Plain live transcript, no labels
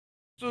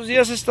Estos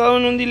días he estado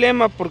en un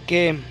dilema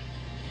porque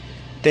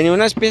tenía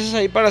unas piezas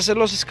ahí para hacer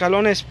los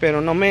escalones, pero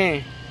no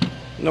me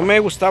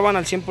gustaban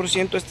al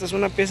 100%. Esta es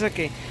una pieza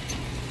que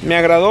me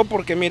agradó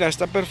porque mira,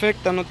 está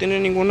perfecta, no tiene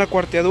ninguna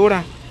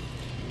cuarteadura.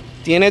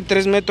 Tiene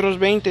 3,20 metros.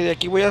 De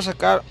aquí voy a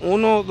sacar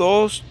 1,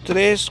 2,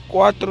 3,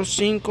 4,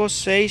 5,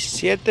 6,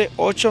 7,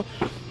 8,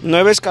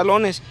 9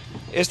 escalones.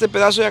 Este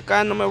pedazo de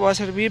acá no me va a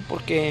servir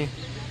porque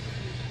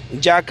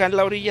ya acá en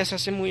la orilla se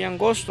hace muy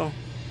angosto.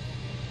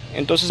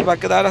 Entonces va a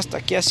quedar hasta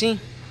aquí así.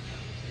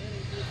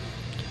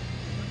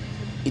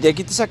 Y de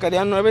aquí te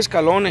sacaría 9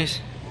 escalones.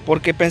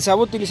 Porque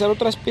pensaba utilizar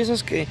otras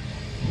piezas que...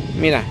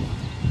 Mira,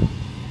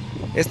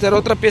 esta era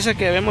otra pieza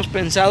que habíamos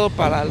pensado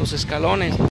para los escalones.